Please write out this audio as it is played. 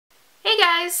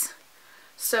guys!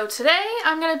 So today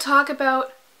I'm going to talk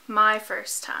about my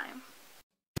first time.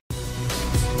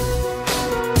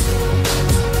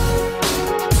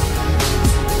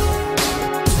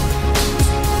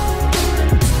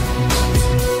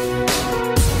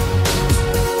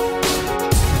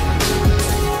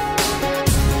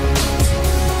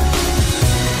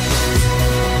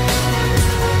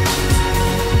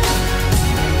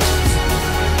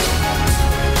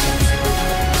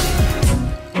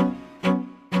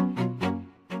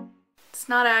 It's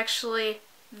not actually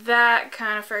that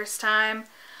kind of first time.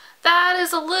 That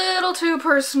is a little too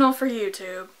personal for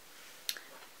YouTube.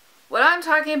 What I'm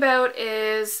talking about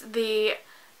is the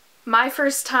my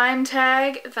first time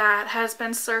tag that has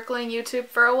been circling YouTube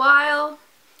for a while.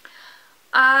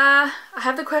 I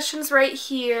have the questions right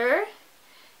here,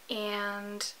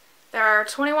 and there are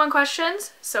 21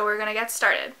 questions, so we're gonna get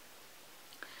started.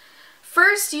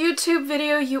 First YouTube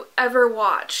video you ever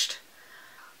watched?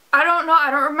 I don't know, I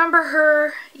don't remember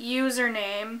her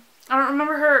username. I don't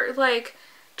remember her, like,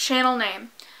 channel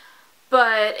name.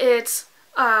 But it's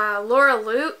Laura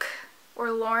Luke,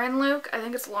 or Lauren Luke. I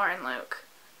think it's Lauren Luke.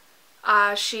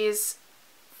 She's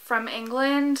from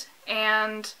England,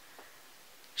 and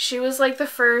she was like the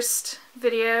first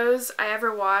videos I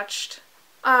ever watched.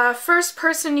 First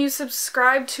person you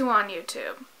subscribed to on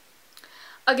YouTube.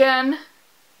 Again,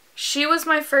 she was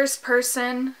my first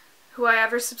person who I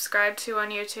ever subscribed to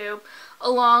on YouTube,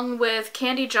 along with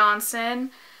Candy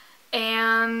Johnson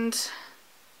and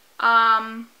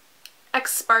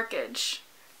X Sparkage.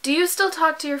 Do you still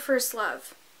talk to your first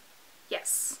love?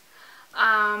 Yes.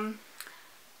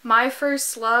 My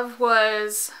first love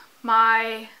was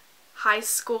my high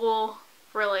school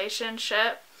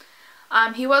relationship.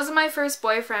 He wasn't my first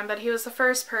boyfriend, but he was the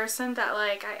first person that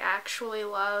like I actually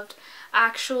loved,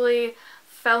 actually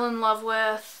fell in love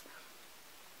with.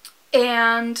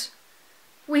 And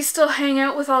we still hang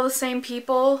out with all the same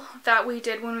people that we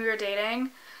did when we were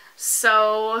dating.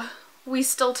 So we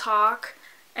still talk,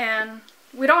 and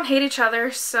we don't hate each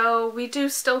other, so we do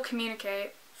still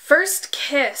communicate. First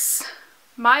kiss.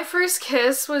 My first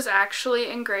kiss was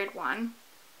actually in grade 1.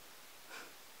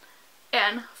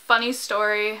 And funny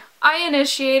story, I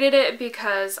initiated it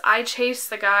because I chased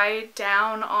the guy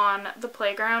down on the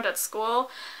playground at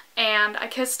school and I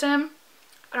kissed him.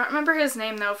 I don't remember his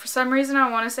name though. For some reason I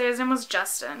want to say his name was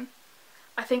Justin.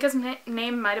 I think his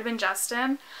name might have been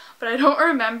Justin, but I don't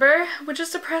remember, which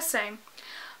is depressing.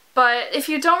 But if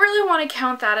you don't really want to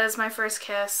count that as my first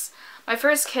kiss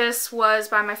was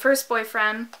by my first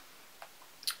boyfriend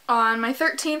on my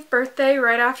 13th birthday,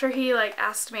 right after he like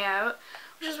asked me out,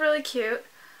 which is really cute.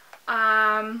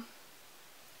 And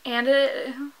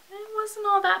it wasn't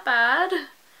all that bad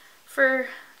for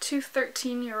two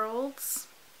 13-year-olds.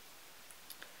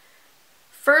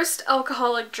 First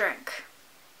alcoholic drink.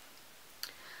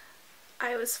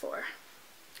 I was 4.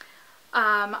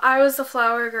 I was the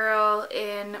flower girl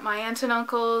in my aunt and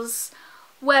uncle's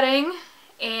wedding,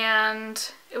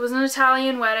 and it was an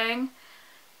Italian wedding,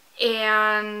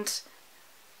 and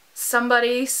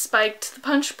somebody spiked the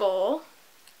punch bowl,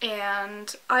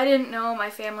 and I didn't know, my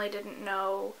family didn't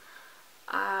know,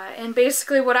 and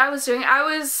basically what I was doing, I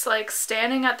was like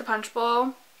standing at the punch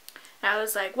bowl. I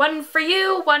was like, one for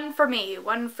you, one for me,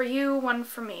 one for you, one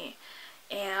for me.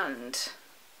 And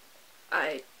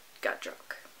I got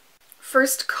drunk.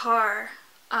 First car.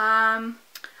 I'm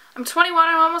 21,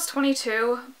 I'm almost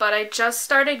 22, but I just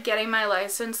started getting my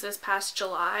license this past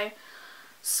July.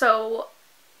 So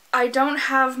I don't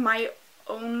have my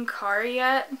own car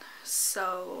yet,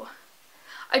 so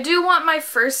I do want my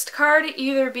first car to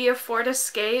either be a Ford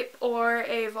Escape or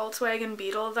a Volkswagen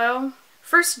Beetle though.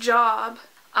 First job.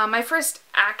 My first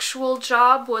actual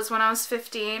job was when I was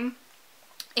 15,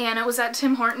 and it was at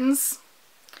Tim Hortons,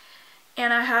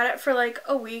 and I had it for like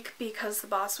a week because the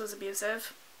boss was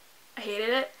abusive. I hated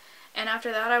it, and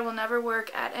after that I will never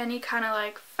work at any kind of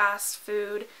like fast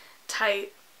food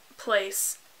type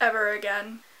place ever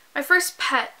again. My first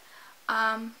pet.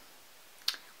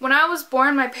 When I was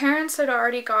born, my parents had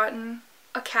already gotten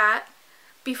a cat.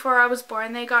 Before I was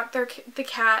born, they got the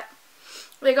cat.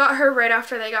 They got her right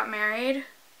after they got married.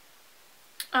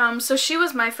 So she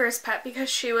was my first pet because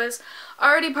she was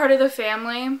already part of the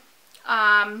family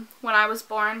when I was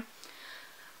born.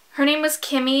 Her name was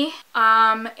Kimmy,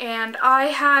 and I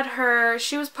had her,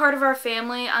 she was part of our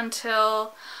family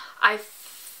until I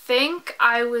think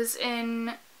I was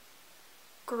in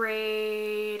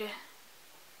grade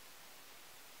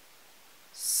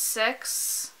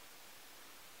 6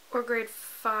 or grade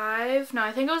 5. No,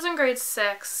 I think it was in grade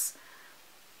 6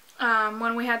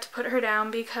 when we had to put her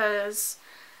down because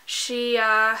she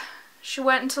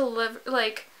went into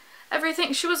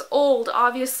everything. She was old,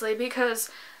 obviously, because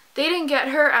they didn't get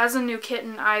her as a new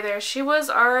kitten either. She was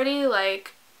already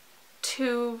like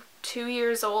two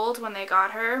years old when they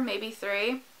got her, maybe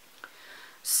 3.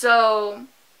 So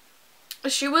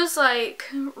she was like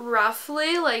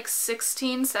roughly like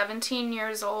 16, 17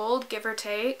 years old, give or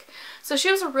take. So she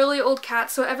was a really old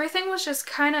cat, so everything was just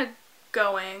kind of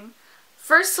going.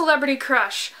 First celebrity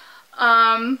crush.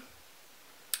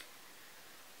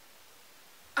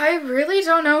 I really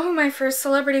don't know who my first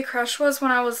celebrity crush was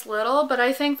when I was little, but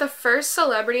I think the first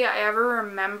celebrity I ever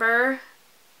remember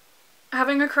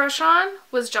having a crush on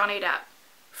was Johnny Depp.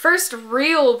 First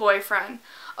real boyfriend.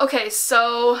 Okay,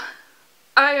 so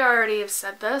I already have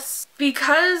said this.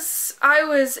 Because I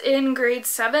was in grade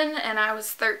 7 and I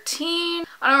was 13,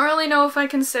 I don't really know if I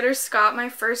consider Scott my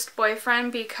first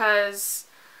boyfriend because,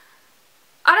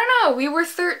 I don't know, we were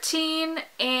 13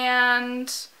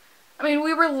 and, I mean,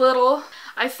 we were little.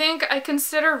 I think I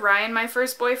consider Ryan my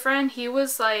first boyfriend. He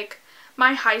was like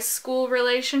my high school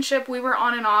relationship. We were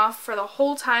on and off for the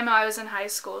whole time I was in high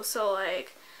school. So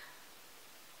like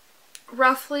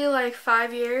roughly like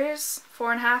 5 years,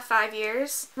 4.5, 5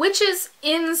 years, which is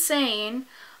insane.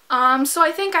 So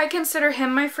I think I consider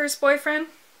him my first boyfriend.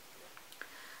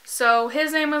 So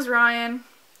his name was Ryan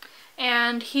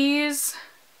and he's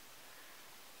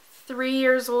 3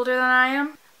 years older than I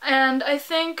am. And I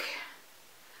think,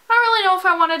 I don't really know if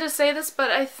I wanted to say this,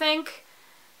 but I think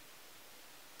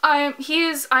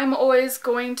I'm always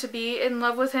going to be in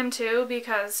love with him too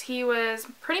because he was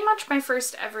pretty much my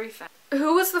first everything.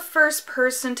 Who was the first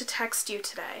person to text you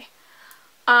today?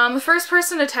 The first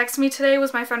person to text me today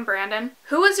was my friend Brandon.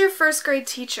 Who was your first grade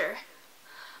teacher?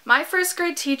 My first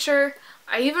grade teacher,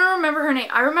 I even remember her name.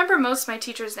 I remember most of my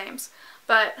teachers' names,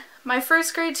 but my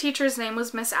first grade teacher's name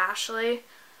was Miss Ashley.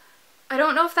 I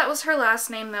don't know if that was her last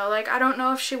name though. Like, I don't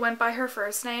know if she went by her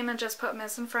first name and just put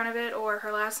Miss in front of it or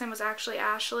her last name was actually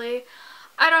Ashley.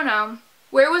 I don't know.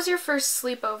 Where was your first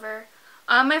sleepover?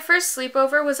 My first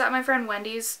sleepover was at my friend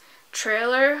Wendy's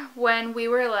trailer when we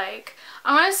were like,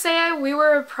 I want to say we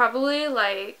were probably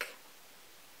like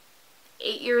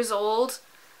 8 years old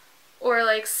or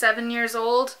like 7 years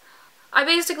old. I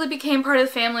basically became part of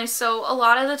the family, so a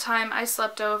lot of the time I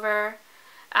slept over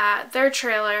at their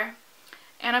trailer.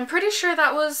 And I'm pretty sure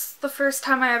that was the first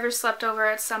time I ever slept over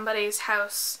at somebody's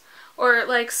house or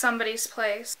like somebody's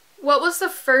place. What was the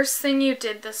first thing you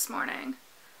did this morning?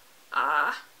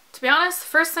 To be honest, the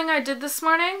first thing I did this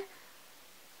morning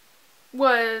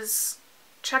was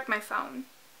check my phone.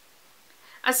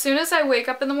 As soon as I wake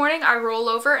up in the morning, I roll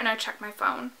over and I check my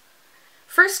phone.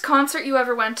 First concert you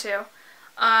ever went to?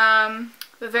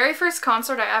 The very first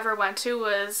concert I ever went to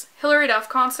was Hilary Duff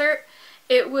concert.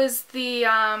 It was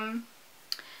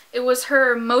it was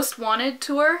her Most Wanted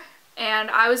tour, and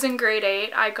I was in grade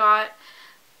 8. I got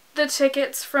the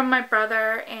tickets from my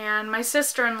brother and my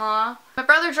sister-in-law. My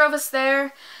brother drove us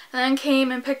there and then came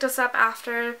and picked us up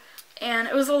after, and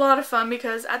it was a lot of fun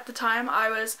because at the time I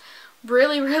was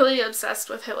really, really obsessed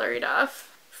with Hilary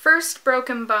Duff. First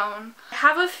broken bone. I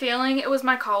have a feeling it was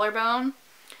my collarbone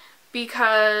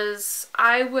because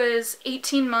I was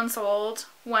 18 months old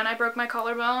when I broke my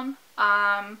collarbone.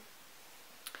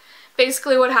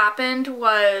 Basically what happened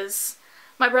was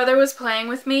my brother was playing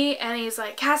with me and he's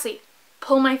like, Cassie,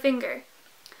 pull my finger.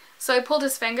 So I pulled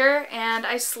his finger and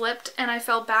I slipped and I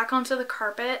fell back onto the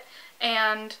carpet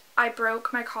and I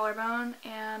broke my collarbone,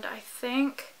 and I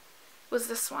think it was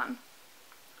this one.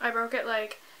 I broke it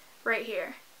like right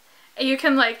here. And you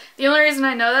can like, the only reason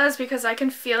I know that is because I can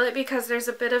feel it because there's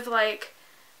a bit of like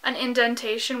an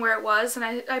indentation where it was,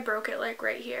 and I broke it like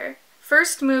right here.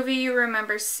 First movie you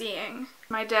remember seeing?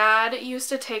 My dad used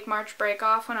to take March break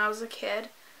off when I was a kid,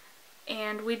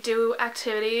 and we'd do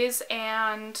activities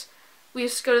and we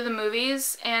used to go to the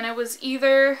movies, and it was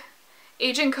either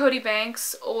Agent Cody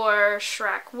Banks or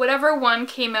Shrek. Whatever one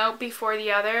came out before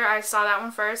the other, I saw that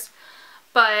one first.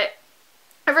 But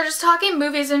if we're just talking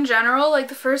movies in general, like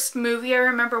the first movie I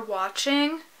remember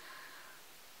watching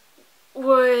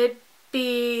would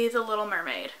be The Little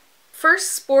Mermaid.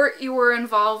 First sport you were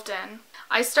involved in.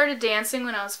 I started dancing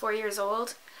when I was 4 years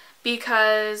old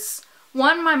because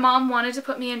 1, my mom wanted to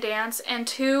put me in dance, and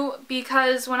 2,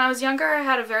 because when I was younger I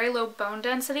had a very low bone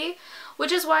density,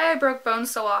 which is why I broke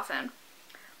bones so often.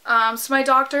 So my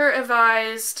doctor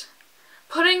advised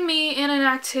putting me in an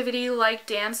activity like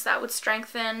dance that would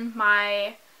strengthen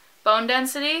my bone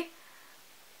density.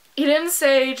 He didn't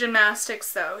say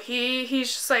gymnastics though. He's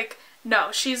just like,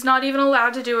 no, she's not even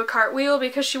allowed to do a cartwheel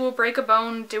because she will break a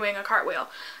bone doing a cartwheel.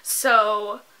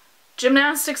 So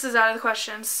gymnastics is out of the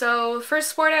question. So the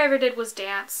first sport I ever did was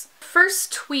dance.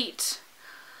 First tweet.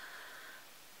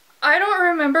 I don't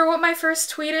remember what my first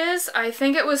tweet is. I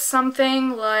think it was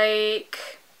something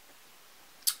like,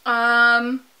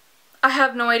 I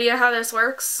have no idea how this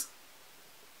works.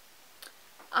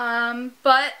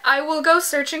 But I will go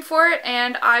searching for it,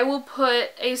 and I will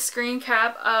put a screen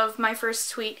cap of my first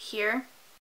tweet here.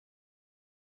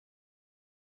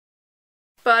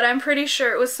 But I'm pretty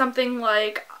sure it was something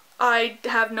like, I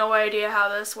have no idea how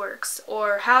this works,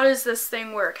 or how does this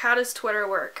thing work? How does Twitter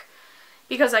work?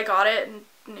 Because I got it and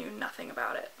knew nothing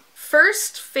about it.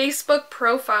 First Facebook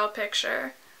profile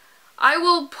picture. I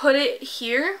will put it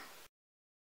here.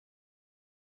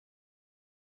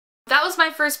 That was my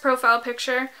first profile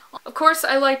picture. Of course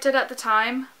I liked it at the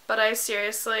time, but I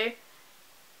seriously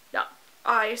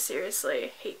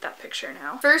hate that picture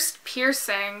now. First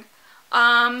piercing.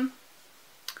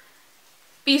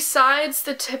 Besides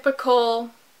the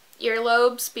typical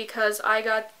earlobes, because I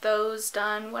got those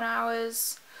done when I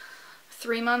was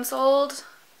 3 months old,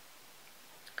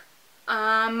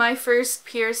 my first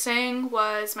piercing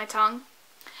was my tongue.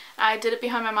 I did it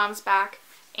behind my mom's back,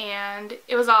 and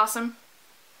it was awesome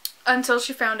until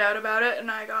she found out about it, and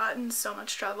I got in so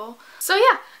much trouble. So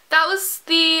yeah, that was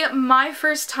the my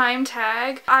first time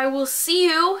tag. I will see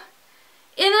you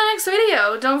in the next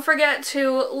video. Don't forget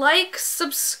to like,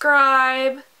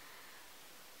 subscribe,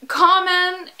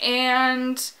 comment,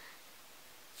 and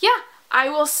yeah, I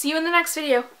will see you in the next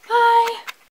video. Bye!